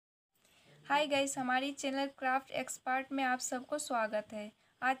Hi guys, हमारी channel craft expert में आप सबको स्वागत है।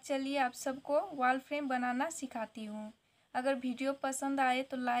 आज चलिए आप सबको वॉल फ्रेम बनाना सिखाती हूँ। अगर वीडियो पसंद आए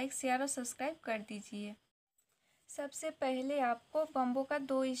तो लाइक, शेयर और सब्सक्राइब कर दीजिए। सबसे पहले आपको बम्बू का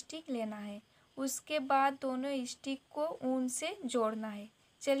 2 स्टिक लेना है। उसके बाद दोनों स्टिक को ऊन से जोड़ना है।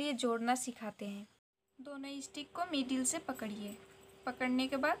 चलिए जोड़ना सिखाते हैं। दोनों स्टिक को मिडिल से पकड़िए। पकड़ने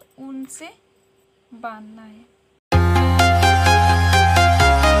के बाद ऊन से बांधना है।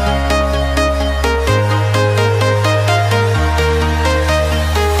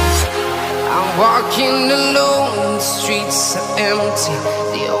 Walking alone, the streets are empty.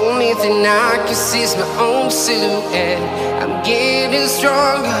 The only thing I can see is my own silhouette. I'm getting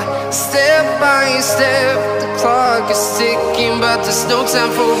stronger, step by step. The clock is ticking, but there's no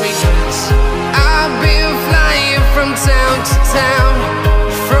time for regrets. I've been flying from town to town.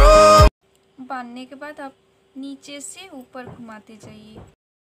 बांधने के बाद आप नीचे से ऊपर घुमाते जाइए।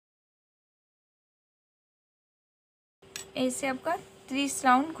 ऐसे आपका 30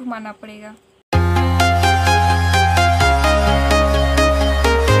 राउंड घुमाना पड़ेगा।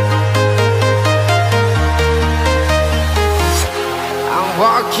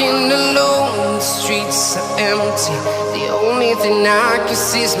 Walking alone, the streets are empty. The only thing I can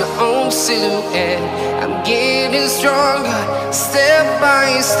see is my own silhouette. I'm getting stronger, step by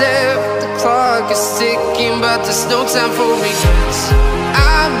step. The clock is ticking, but there's no time for regrets.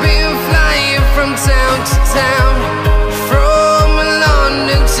 I've been flying from town to town, from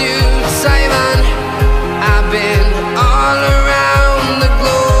London to Taiwan. I've been all around the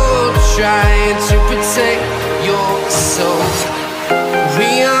globe, trying to protect your soul.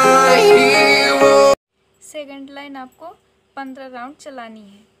 Second line आपको 15 round चलानी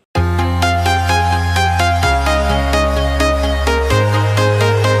है।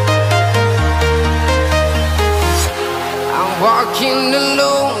 I'm walking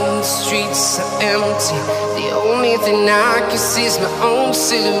alone, the streets are empty. The only thing I can see is my own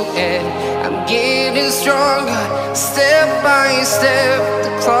silhouette. I'm getting stronger, step by step.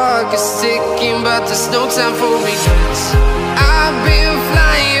 The clock is ticking, but there's no time for regrets. I've been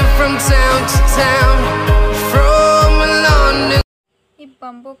flying from town to town, from London. ये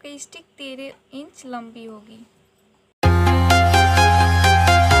bamboo की stick 13 inch लंबी होगी।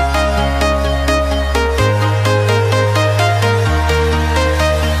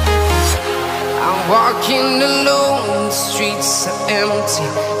 I'm walking alone, the streets are empty.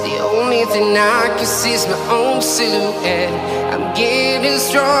 The only thing I can see is my own silhouette. I'm getting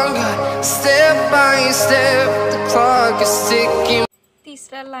stronger, step by step. The clock is ticking.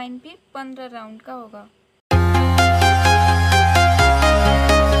 तीसरा line भी 15 round का होगा।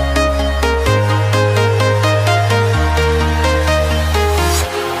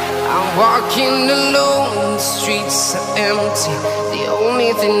 I'm walking alone, the streets are empty. The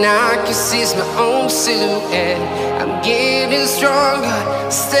only thing I can see is my own silhouette. I'm getting stronger,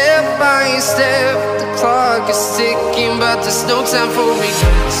 step by step. The clock is ticking, but there's no time for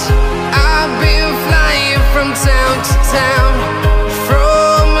regrets. I've been flying from town to town,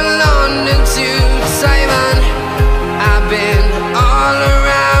 from London to Taiwan. I've been all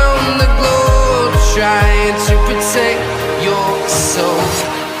around the globe, trying to protect your soul.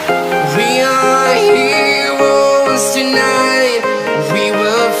 We are heroes tonight. We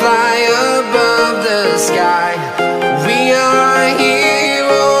will fly above the sky. We are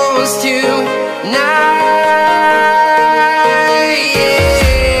heroes tonight.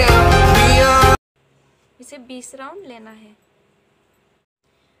 Yeah. We are. इसे 20 round लेना है।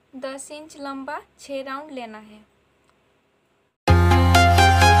 10 inch लंबा 6 round लेना है।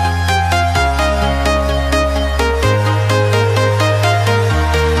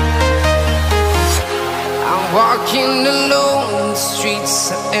 Walking alone, the streets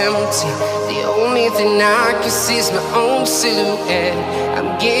are empty. The only thing I can see is my own silhouette. I'm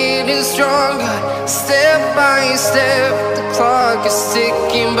getting stronger, step by step. The clock is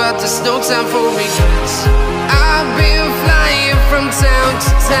ticking, but there's no time for regrets. I've been flying from town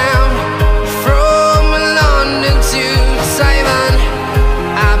to town,